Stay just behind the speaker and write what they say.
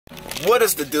What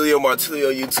is the dealio,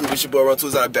 Martilio YouTube? It's your boy Run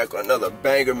Tools out back with another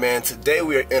banger, man. Today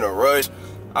we are in a rush.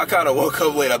 I kind of woke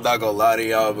up late, I'm not gonna lie to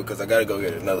y'all, because I gotta go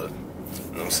get another, you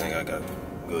know what I'm saying? I gotta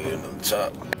go get another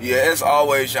chop. Yeah, as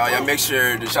always, y'all make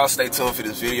sure that y'all stay tuned for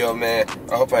this video, man.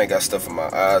 I hope I ain't got stuff in my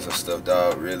eyes or stuff,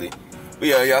 dog, really. But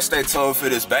yeah, y'all stay tuned for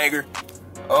this banger.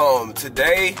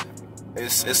 Today,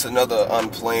 it's another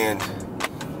unplanned,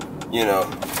 you know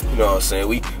what I'm saying?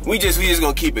 We just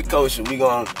gonna keep it kosher. We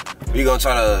gonna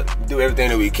try to do everything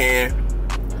that we can,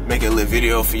 make a little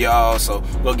video for y'all. So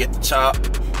we'll get the chop,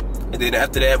 and then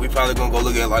after that, we probably gonna go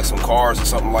look at like some cars or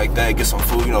something like that, get some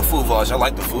food, food vlogs. I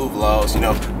like the food vlogs,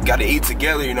 gotta eat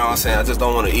together, you know what I'm saying? I just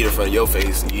don't want to eat in front of your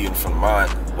face and eat in front of mine.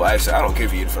 Well, actually, I don't care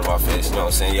if you eat in front of my face, you know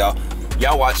what I'm saying?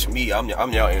 Y'all watch me, I'm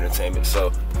y'all entertainment.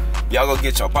 So y'all go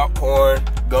get y'all popcorn,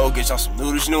 go get y'all some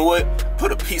noodles. You know what?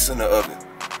 Put a piece in the oven.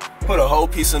 Put a whole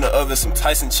piece in the oven, some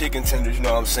Tyson chicken tenders, you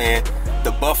know what I'm saying?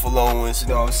 The buffalo ones, you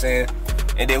know what I'm saying?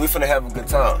 And then we finna have a good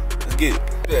time. Let's get it.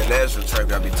 Yeah, Nashville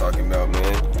traffic I be talking about,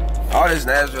 man. All this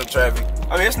Nashville traffic,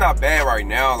 I mean, it's not bad right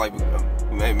now, like,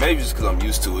 maybe just because I'm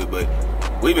used to it, but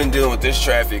we've been dealing with this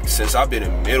traffic since I've been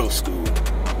in middle school.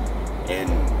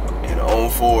 And on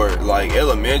forward, like,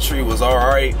 elementary was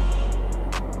alright,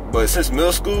 but since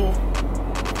middle school,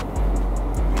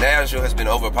 Nashville has been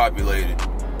overpopulated.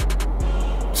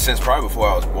 Since probably before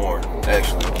I was born,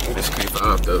 actually. This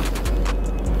K5 though.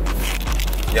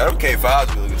 Yeah, them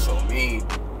K5s be looking so mean.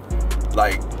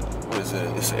 Like, what is it?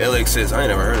 It's an LXS. I ain't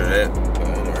never heard of that. I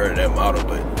ain't never heard of that model,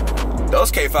 but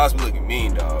those K5s be looking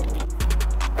mean, dog.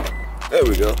 There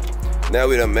we go. Now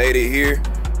we done made it here.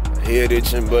 Head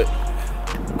itching, but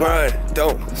grind,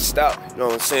 don't stop. You know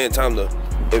what I'm saying? Time to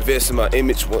invest in my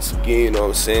image once again, you know what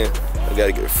I'm saying? I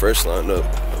gotta get fresh lined up.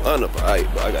 Line up alright,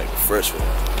 but I gotta get fresh with it.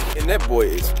 And that boy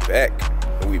is back,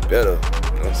 and we better, you know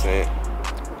what I'm saying?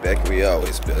 Back and we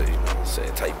always better, you know what I'm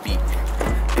saying? Tight beat.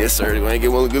 Yes, sir. When I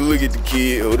get one good look at the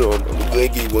kid, hold on, I'm gonna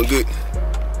get one good.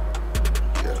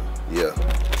 Yeah,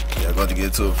 I'm about to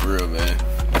get to it for real, man.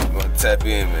 I'm gonna tap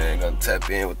in, man. Gonna tap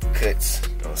in with the cuts. You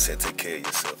know what I'm saying? Take care of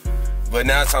yourself. But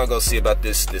now it's time to go see about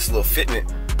this little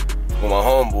fitment with my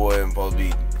homeboy. I'm supposed to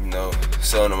be,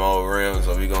 selling them all rims,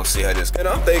 so we gonna see how this. And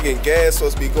I'm thinking gas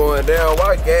supposed to be going down.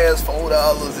 Why gas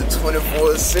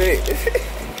 $4.24?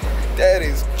 That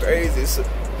is crazy. So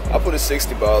I put a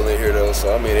 60 ball in here though,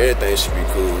 so I mean everything should be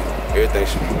cool. Everything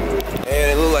should be good.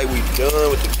 And it look like we done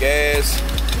with the gas.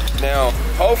 Now,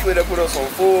 hopefully they put us on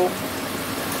full.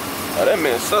 Oh, that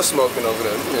man's stuff smoking over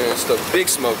there. Man, stuff big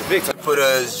smoke, big time. Put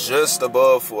us just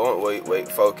above full. Oh, wait,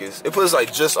 focus. It put us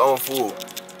like just on full.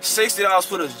 $60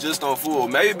 put us just on full.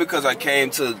 Maybe because I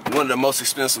came to one of the most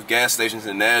expensive gas stations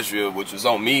in Nashville, which was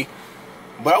on me.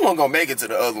 But I wasn't gonna make it to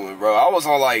the other one, bro. I was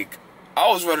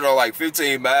running on like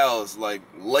 15 miles, like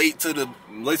late to the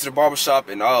barbershop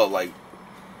and all, like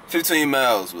 15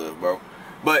 miles, bro.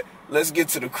 But let's get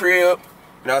to the crib,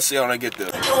 and I'll see you when I get there.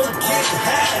 I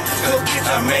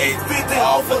made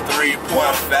all for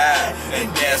 3.5,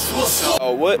 and that's what's up.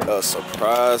 Oh, what a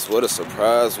surprise! What a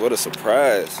surprise! What a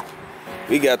surprise!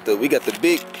 We got the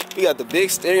big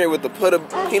steering with the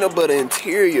peanut butter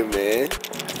interior, man.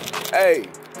 Hey,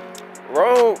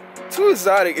 Rome, too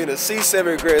exotic in a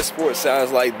C7 Grand Sport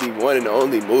sounds like the one and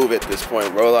only move at this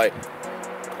point, bro. Like,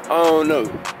 I don't know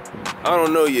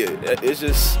yet. It's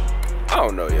just, I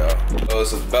don't know, y'all. So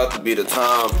it's about to be the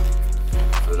time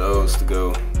for those to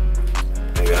go.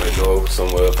 They gotta go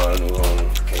somewhere, find a new home.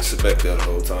 Can't sit back there the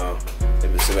whole time.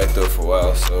 They've been sitting back there for a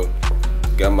while, so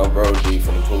got my bro G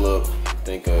from the pull up.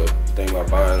 Think about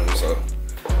buying them, so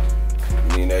I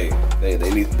mean they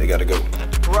gotta go.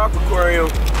 Rock aquarium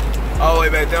all the way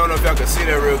back there. I don't know if y'all can see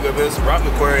that real good, but it's a rock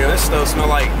aquarium. This stuff smell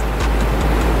like,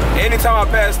 anytime I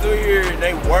pass through here,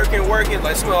 they working,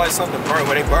 like smell like something burnt.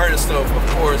 When they burn the stuff, of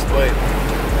course, but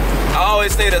I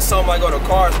always think that something like on the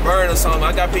cars burn or something.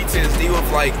 I got PTSD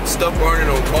with like stuff burning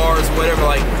on cars, whatever.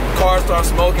 Like cars start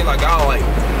smoking, like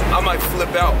I might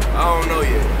flip out. I don't know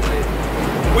yet.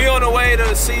 We on the way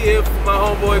to see if my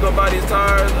homeboy gonna buy these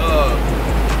tires.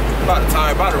 Buy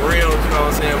the rims, you know what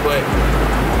I'm saying? But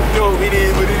it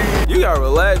is what it is. You gotta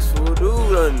relax, fool.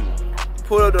 Dude done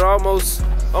pulled up to almost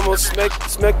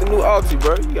smack the new Alti,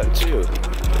 bro. You gotta chill.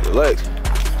 Relax.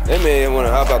 That man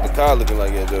wanna hop out the car looking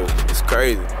like that, dude. It's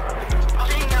crazy.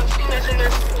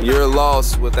 You're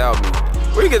lost without me.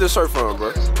 Where you get this shirt from,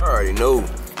 bro? I already know.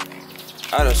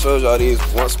 I done showed y'all these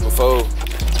once before,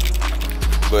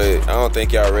 but I don't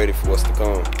think y'all ready for what's to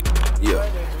come. Yeah.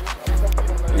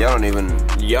 Y'all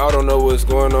don't know what's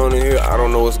going on in here. I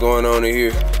don't know what's going on in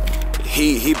here.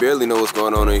 He barely know what's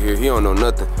going on in here. He don't know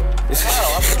nothing.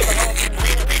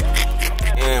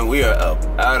 And we are up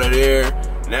out of there.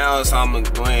 Now it's time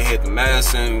to go ahead and hit the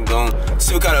mass and go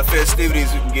see what kind of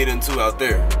festivities we can get into out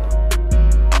there.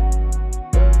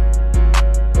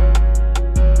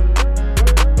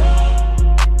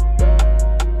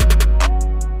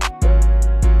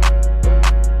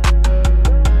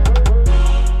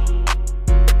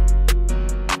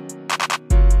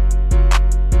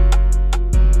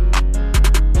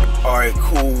 Alright,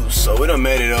 cool. So we done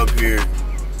made it up here.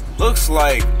 Looks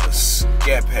like a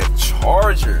Scat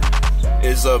Charger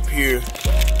is up here.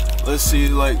 Let's see,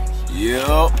 like,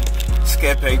 yep.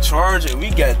 Scat Charger.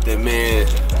 We got that man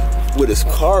with his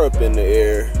car up in the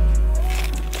air.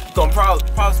 Gonna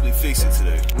possibly fix it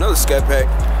today. Another Scat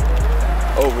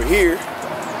over here.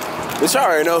 But y'all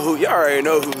already know who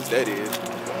that is.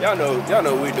 Y'all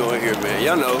know what we doing here, man.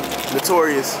 Y'all know,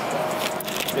 Notorious.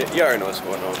 Y'all already know what's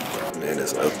going on. Man,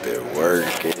 it's up there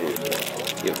working.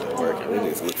 Get to working. They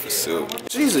need to look for silk.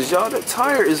 Jesus, y'all, that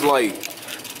tire is like,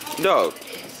 dog.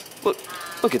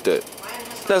 Look at that.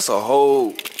 That is a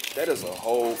whole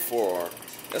forearm.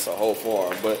 That's a whole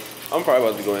forearm. But I'm probably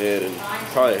about to go ahead and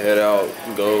probably head out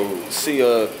and go see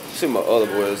my other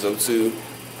boys up too.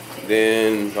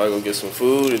 Then probably go get some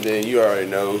food, and then you already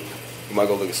know, we might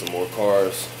go look at some more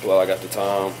cars while I got the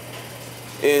time.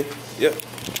 And yeah.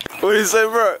 What do you say,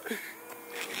 bro?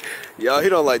 Y'all, he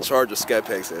don't like Charger Scat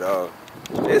Packs at all.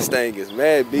 This thing is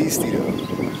mad beastie though.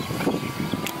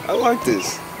 I like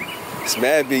this. It's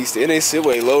mad beastie, and they sit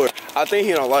way lower. I think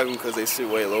he don't like them because they sit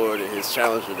way lower than his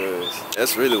Challenger does.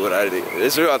 That's really what I think.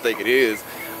 That's really what I think it is.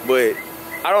 But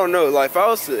I don't know. Like, if I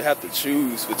was to have to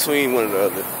choose between one or the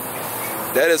other,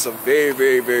 that is a very,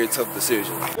 very, very tough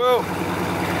decision. Well,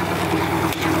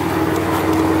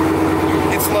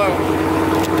 it's low.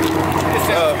 It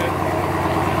sounds good.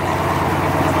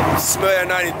 Smell that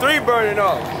 93 burning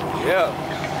off. Yeah.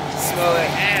 Smell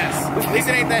that ass. At least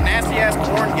it ain't that nasty ass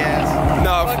corn gas.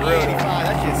 Nah, fuck for real. 85,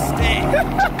 that shit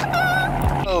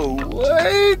stinks. Oh,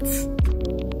 what?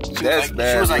 That's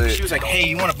bad. She was like, hey,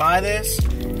 you want to buy this?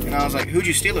 And I was like, who'd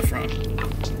you steal it from?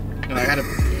 And I had to,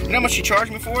 you know how much she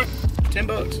charged me for it? $10.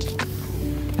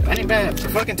 That ain't bad. For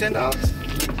fucking $10.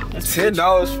 That's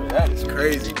 $10 for that is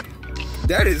crazy.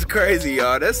 That is crazy,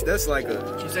 y'all. That's like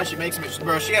a. She said she makes me,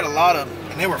 bro. She had a lot of,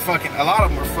 and a lot of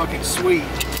them were fucking sweet.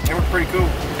 They were pretty cool.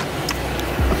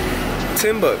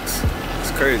 $10.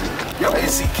 It's crazy. Yo,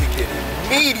 AC kicked in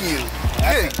immediately.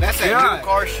 That's that new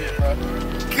car shit, bro.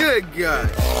 Good God.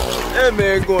 That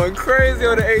man going crazy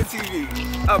on the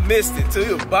ATV. I missed it too.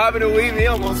 He was bobbing and weaving. He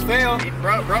almost fell.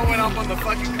 Bro went up on the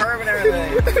fucking curb and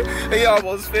everything. He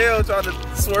almost fell trying to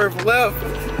swerve left.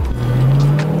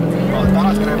 I thought I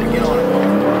was gonna have to get on it.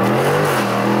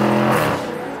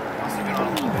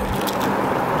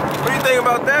 What do you think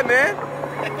about that, man?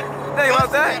 Think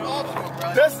about that?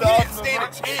 That's the Ultima. He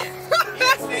didn't stand a chance. He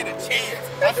didn't stand a chance.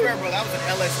 I swear, bro, that was an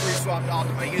LS3 swapped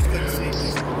Ultima. You just couldn't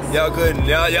see. Y'all couldn't.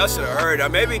 Y'all should have heard.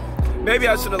 Maybe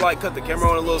I should have like cut the camera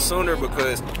on a little sooner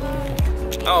because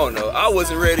I don't know. I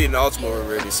wasn't ready and the Ultima wasn't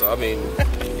ready. So I mean,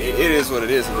 it is what it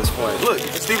is at this point. Look,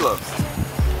 it's D-Lo.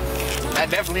 That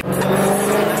definitely.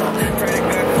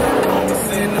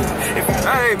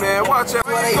 Hey man, watch out.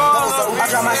 I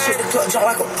drop my shit to cut jump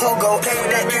like a pogo.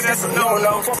 That kiss, that's a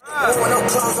no-no. No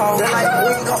clothes on. They're like,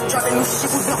 we ain't gon' drop the new shit.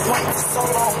 We been waiting for so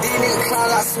long. These niggas clown,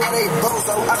 I swear they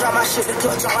bozo. I drop my shit to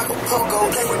cut jump like a pogo.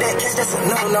 Play with that kiss, that's a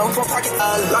no-no. From pocket,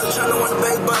 like tryna win the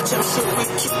baseball championship. We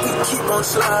keep on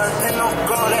sliding. And I'm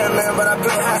grown there, man, but I been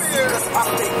high cause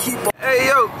off they keep on. Hey,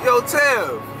 yo,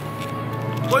 Tev.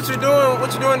 What you doing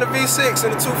in the V6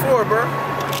 and the 2.4, bro?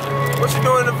 What you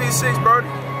doing in the V6, bro?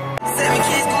 7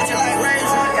 kids going to like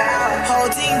razor, yeah. Whole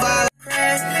team violent,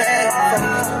 crash back.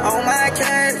 On my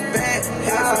cash back.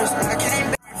 Yeah, first I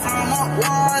came back from a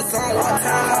war zone. One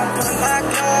time I put my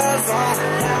gloves on.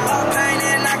 All pain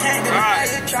and I can't deny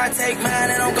it. Try to take mine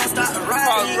and I'm gonna stop the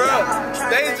ride.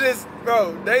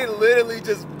 Bro, they literally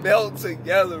just melt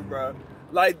together, bro.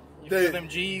 Like, you feel them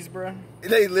G's, bro?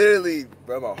 They literally,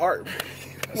 bro, my heart.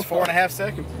 That's 4.5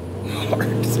 seconds.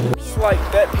 It's like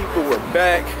that, people were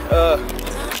back.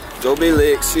 Go be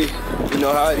Lexi, you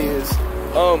know how it is.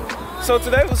 So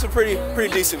today was a pretty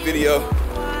decent video.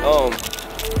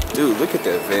 Dude, look at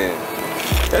that van.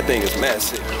 That thing is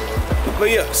massive. But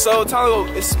yeah, so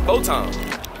it's bow time.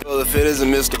 Well, if it isn't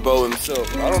Mr. Bo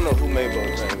himself, I don't know who made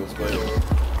Bojangles,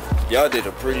 but y'all did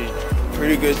a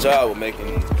pretty good job with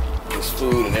making this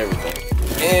food and everything.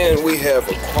 And we have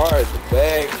acquired the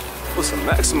bag with some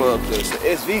Maxima up there. It's the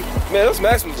SV. Man, those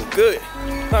Maximas are good.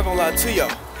 Not gonna lie to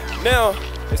y'all. Now,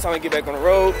 it's time to get back on the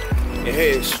road and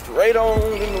head straight on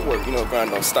into work. You know,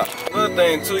 grind don't stop. Another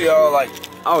thing too, y'all, like,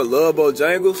 I would love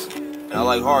Bojangles and I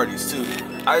like Hardee's too.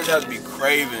 I just have to be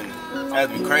craving I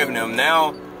have to be craving them.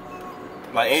 Now,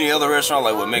 like any other restaurant,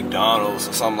 like with McDonald's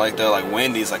or something like that, like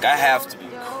Wendy's, like I have to be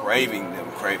craving them.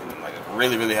 Like I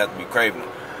really, really have to be craving them.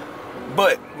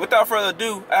 But without further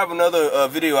ado, I have another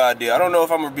video idea. I don't know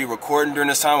if I'm gonna be recording during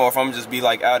this time or if I'm just be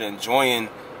like out enjoying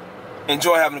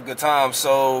having a good time.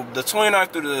 So the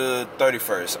 29th through the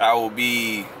 31st, I'll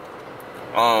be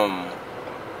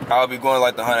going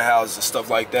like the haunted houses and stuff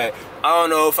like that. I don't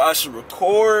know if I should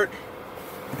record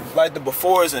like the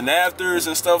befores and afters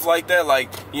and stuff like that. Like,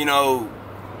 you know,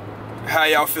 how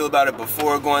y'all feel about it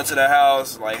before going to the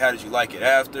house, like how did you like it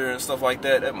after and stuff like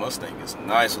that. That Mustang is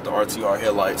nice with the RTR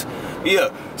headlights.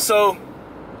 Yeah, so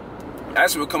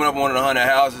actually we're coming up on one of the haunted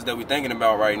houses that we're thinking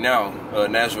about right now,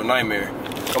 Nashville Nightmare.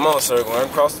 Come on, sir, go ahead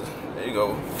and cross the, there you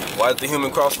go. Why did the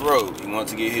human cross the road? He wanted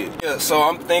to get hit. Yeah, so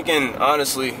I'm thinking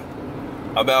honestly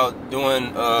about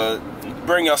doing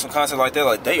bring y'all some content like that.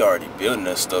 Like they already building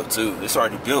that stuff too. It's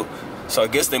already built, so I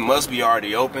guess they must be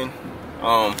already open.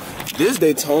 This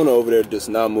Daytona over there does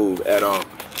not move at all.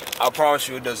 I promise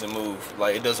you it doesn't move.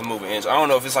 Like it doesn't move an inch. I don't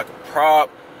know if it's like a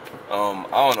prop. I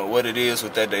don't know what it is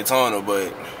with that Daytona, but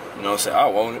you know what I'm saying, I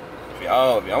want it. If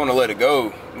y'all want to let it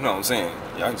go, you know what I'm saying,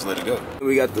 y'all just let it go.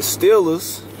 We got the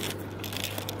Steelers.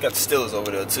 Got the Steelers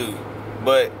over there too.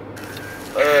 But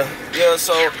yeah,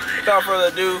 so without further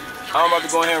ado, I'm about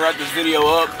to go ahead and wrap this video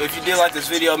up. If you did like this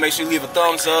video, make sure you leave a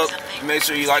thumbs up. Make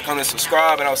sure you like, comment,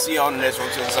 subscribe, and I'll see you on the next one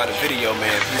to the side of the video,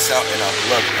 man. Peace out, and I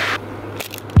love you.